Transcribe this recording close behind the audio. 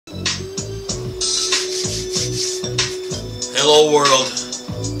Hello world,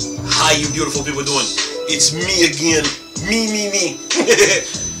 how you beautiful people doing? It's me again, me.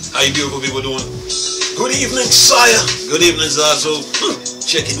 How you beautiful people doing? Good evening, Sire. Good evening, Zazu.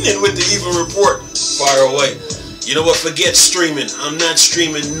 Checking in with the Even Report. Fire away. You know what? Forget streaming. I'm not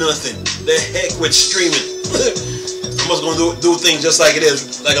streaming nothing. The heck with streaming. I'm just gonna do things just like it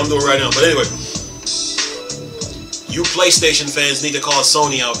is, like I'm doing right now. But anyway, you PlayStation fans need to call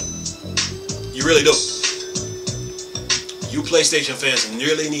Sony out. You really do. You PlayStation fans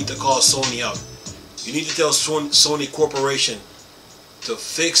really need to call Sony out. You need to tell Sony Corporation to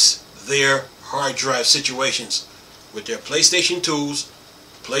fix their hard drive situations with their PlayStation 2s,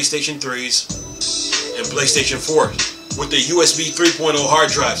 PlayStation 3s, and PlayStation 4s with the USB 3.0 hard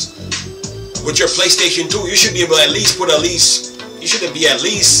drives. With your PlayStation 2, you should be able to at least put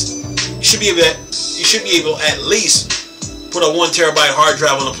a 1 terabyte hard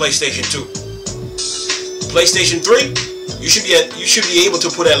drive on a PlayStation 2. PlayStation 3, you should be able to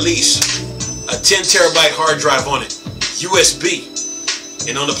put at least a 10 terabyte hard drive on it, USB.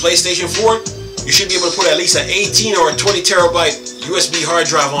 And on the PlayStation 4, you should be able to put at least an 18 or a 20 terabyte USB hard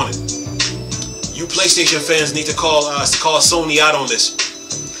drive on it. You PlayStation fans need to call Sony out on this,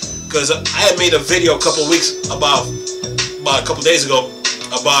 because I had made a video a couple weeks about a couple days ago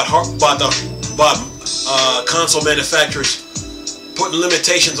about console manufacturers putting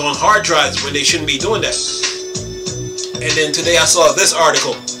limitations on hard drives when they shouldn't be doing that. And then today I saw this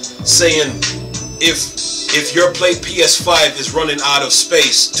article saying if your PS5 is running out of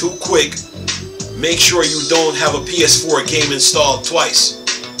space too quick, make sure you don't have a PS4 game installed twice.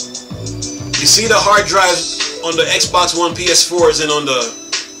 You see the hard drives on the Xbox One PS4s and on the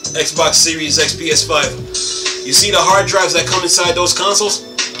Xbox Series X PS5. You see the hard drives that come inside those consoles?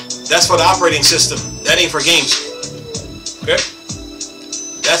 That's for the operating system. That ain't for games. Okay?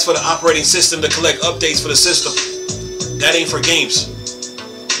 That's for the operating system to collect updates for the system. That ain't for games.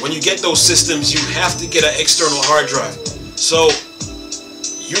 When you get those systems, you have to get an external hard drive. So,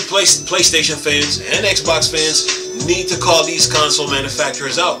 you PlayStation fans and Xbox fans need to call these console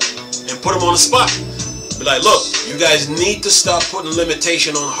manufacturers out and put them on the spot. Be like, look, you guys need to stop putting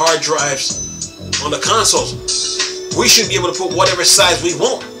limitation on hard drives on the consoles. We should be able to put whatever size we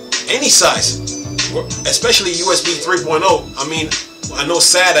want. Any size. Especially USB 3.0. I mean, I know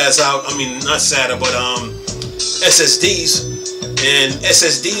SATA's out. I mean, not SATA, but SSDs. And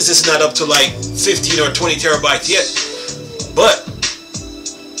SSDs is not up to like 15 or 20 terabytes yet. But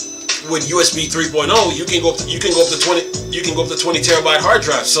with USB 3.0, you can go up to 20 terabyte hard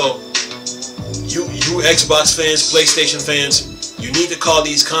drive. So you Xbox fans, PlayStation fans, you need to call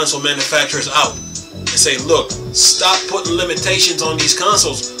these console manufacturers out and say, look, stop putting limitations on these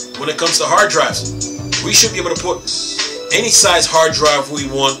consoles when it comes to hard drives. We should be able to put any size hard drive we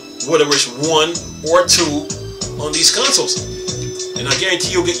want, whether it's 1 or 2, on these consoles. And I guarantee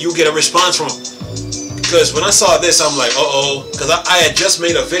you'll get a response from them. Because when I saw this, I'm like, uh-oh. Because I had just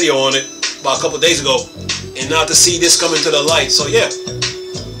made a video on it about a couple days ago. And now to see this come into the light. So yeah,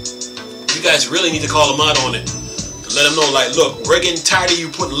 you guys really need to call them out on it. And let them know, like, look, we're getting tired of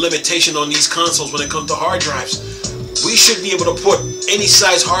you putting limitation on these consoles when it comes to hard drives. We should be able to put any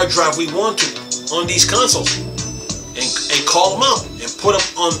size hard drive we want to on these consoles. And call them out and put them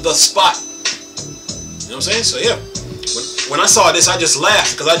on the spot. You know what I'm saying? So yeah. When I saw this, I just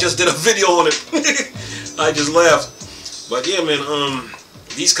laughed because I just did a video on it. I just laughed. But yeah, man,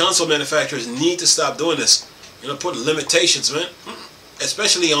 these console manufacturers need to stop doing this. You know, putting limitations, man.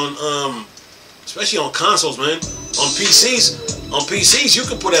 Especially on consoles, man. On PCs, you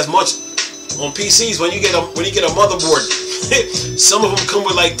can put as much. On PCs, when you get a motherboard, some of them come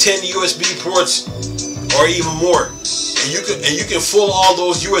with like 10 USB ports or even more. And you can fill all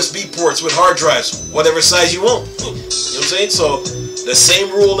those USB ports with hard drives, whatever size you want. You know what I'm saying? So the same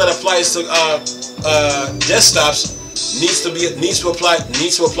rule that applies to desktops needs to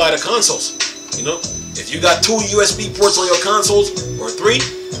apply to consoles. You know, if you got 2 USB ports on your consoles or 3,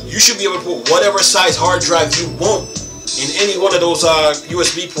 you should be able to put whatever size hard drive you want in any one of those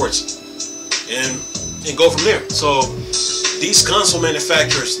USB ports, and go from there. So these console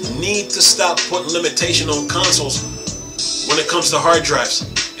manufacturers need to stop putting limitation on consoles when it comes to hard drives,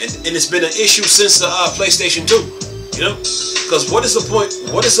 and it's been an issue since the PlayStation 2. You know, because what is the point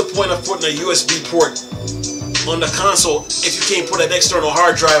of putting a USB port on the console if you can't put an external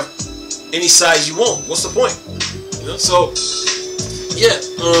hard drive any size you want? What's the point? You know, so yeah,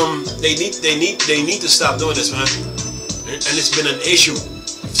 they need to stop doing this, man. And it's been an issue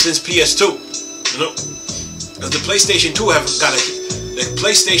since PS2. You know, because the PlayStation 2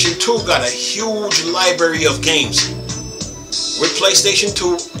 got a huge library of games with PlayStation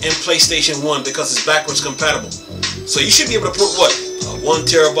 2 and PlayStation 1 because it's backwards compatible. So you should be able to put what? A 1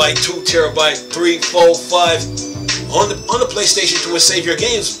 terabyte, 2 terabyte, 3, 4, 5 on the PlayStation to save your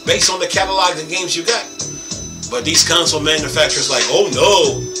games based on the catalog of games you got. But these console manufacturers like, oh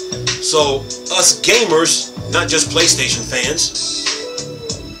no. So us gamers, not just PlayStation fans,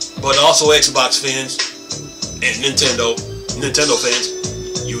 but also Xbox fans and Nintendo fans,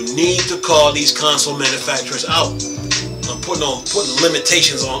 you need to call these console manufacturers out. I'm putting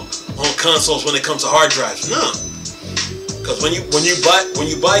limitations on consoles when it comes to hard drives. No. Because when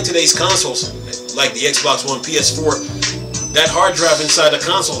you buy today's consoles, like the Xbox One, PS4, that hard drive inside the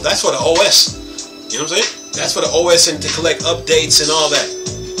console, that's for the OS. You know what I'm saying? That's for the OS and to collect updates and all that.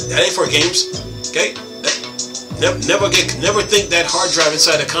 That ain't for games. Okay? Never think that hard drive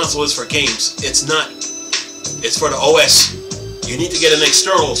inside the console is for games. It's not. It's for the OS. You need to get an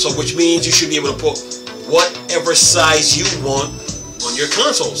external, so which means you should be able to put whatever size you want on your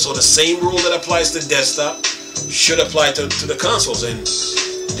console. So the same rule that applies to desktop should apply to the consoles. And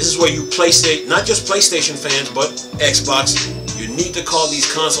this is where you not just PlayStation fans, but Xbox, you need to call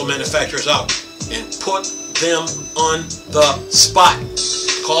these console manufacturers out and put them on the spot.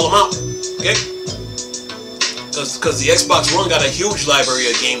 Call them out, okay? Because the Xbox One got a huge library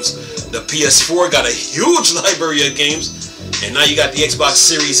of games, the PS4 got a huge library of games, and now you got the Xbox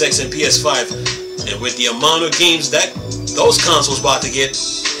Series X and PS5. And with the amount of games that those consoles about to get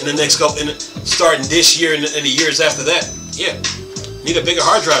in the next couple, starting this year and the years after that, yeah, need a bigger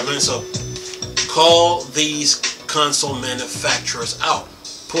hard drive, man. So call these console manufacturers out.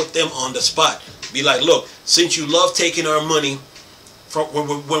 Put them on the spot. Be like, look, since you love taking our money from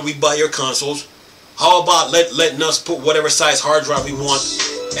when we buy your consoles, how about letting us put whatever size hard drive we want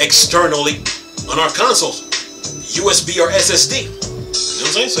externally on our consoles, USB or SSD. You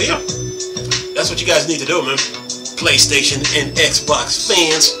know what I'm saying? So yeah, that's what you guys need to do, man. PlayStation and Xbox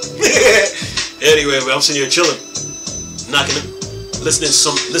fans. Anyway, man, I'm sitting here chilling, listening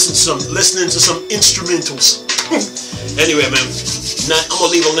to some instrumentals. Anyway, man, I'm gonna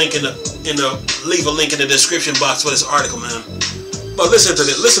leave a link in the description box for this article, man. But listen to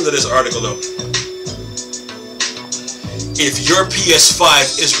this article though. If your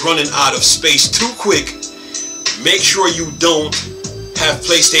PS5 is running out of space too quick, make sure you don't have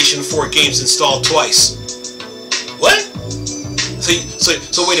PlayStation 4 games installed twice. What?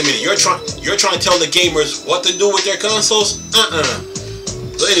 So wait a minute. You're trying to tell the gamers what to do with their consoles?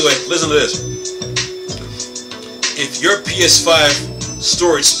 So anyway, listen to this. If your PS5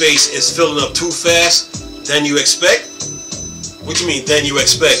 storage space is filling up too fast than you expect, what you mean than you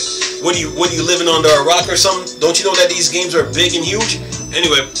expect? What are you living under a rock or something? Don't you know that these games are big and huge?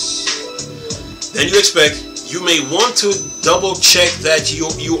 Anyway, than you expect, you may want to double check that you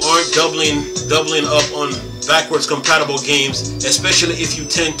aren't doubling up on backwards compatible games, especially if you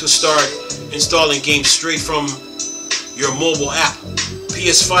tend to start installing games straight from your mobile app.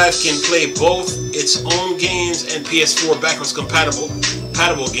 PS5 can play both its own games and PS4 backwards compatible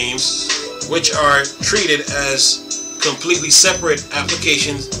games, which are treated as completely separate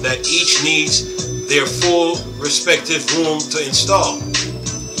applications that each needs their full respective room to install.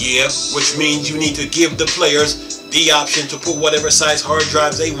 Yeah, which means you need to give the players the option to put whatever size hard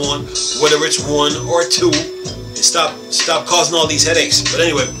drives they want, whether it's 1 or 2, and stop causing all these headaches. But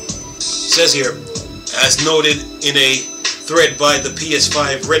anyway, it says here, as noted in a thread by the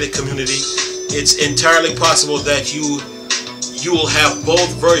PS5 Reddit community, it's entirely possible that you will have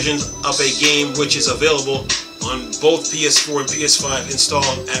both versions of a game which is available on both PS4 and PS5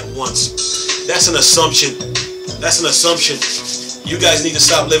 installed at once. That's an assumption. That's an assumption. You guys need to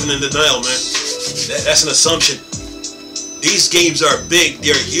stop living in denial, man. That's an assumption. These games are big,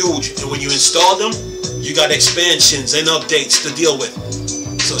 they're huge, and when you install them, you got expansions and updates to deal with.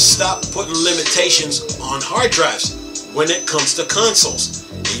 So stop putting limitations on hard drives when it comes to consoles.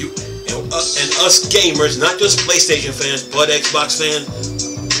 And us gamers, not just PlayStation fans, but Xbox fans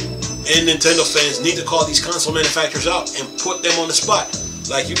and Nintendo fans, need to call these console manufacturers out and put them on the spot.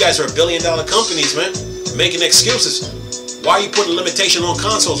 Like, you guys are billion-dollar companies, man, making excuses. Why are you putting limitation on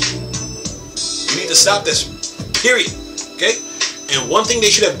consoles? You need to stop this, period. Okay? And one thing they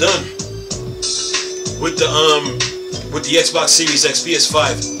should have done with the Xbox Series X,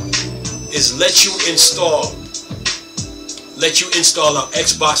 PS5 is let you install an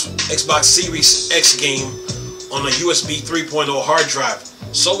Xbox Series X game on a USB 3.0 hard drive.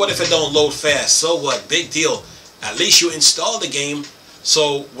 So what if it don't load fast? So what? Big deal. At least you install the game,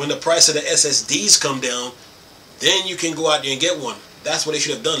 so when the price of the SSDs come down, then you can go out there and get one. That's what they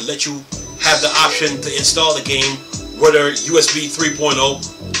should have done. Let you have the option to install the game, whether USB 3.0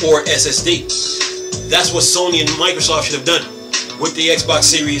 or SSD. That's what Sony and Microsoft should have done with the Xbox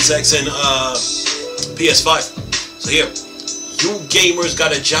Series X and PS5. So here, you gamers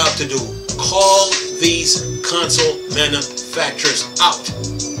got a job to do. Call these console manufacturers out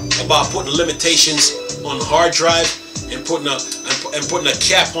about putting limitations on hard drive and putting a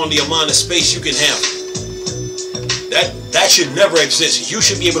cap on the amount of space you can have. That should never exist. You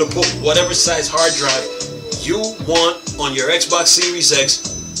should be able to put whatever size hard drive you want on your Xbox Series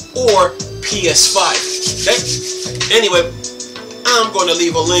X or PS5. Okay? Anyway, I'm going to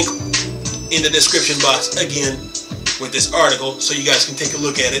leave a link in the description box again with this article so you guys can take a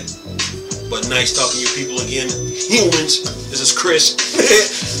look at it. But nice talking to you people again. Humans, this is Chris.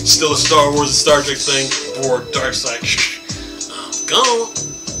 Still a Star Wars and Star Trek thing. Bored, dark side. I'm gone.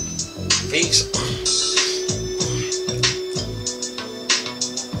 Peace.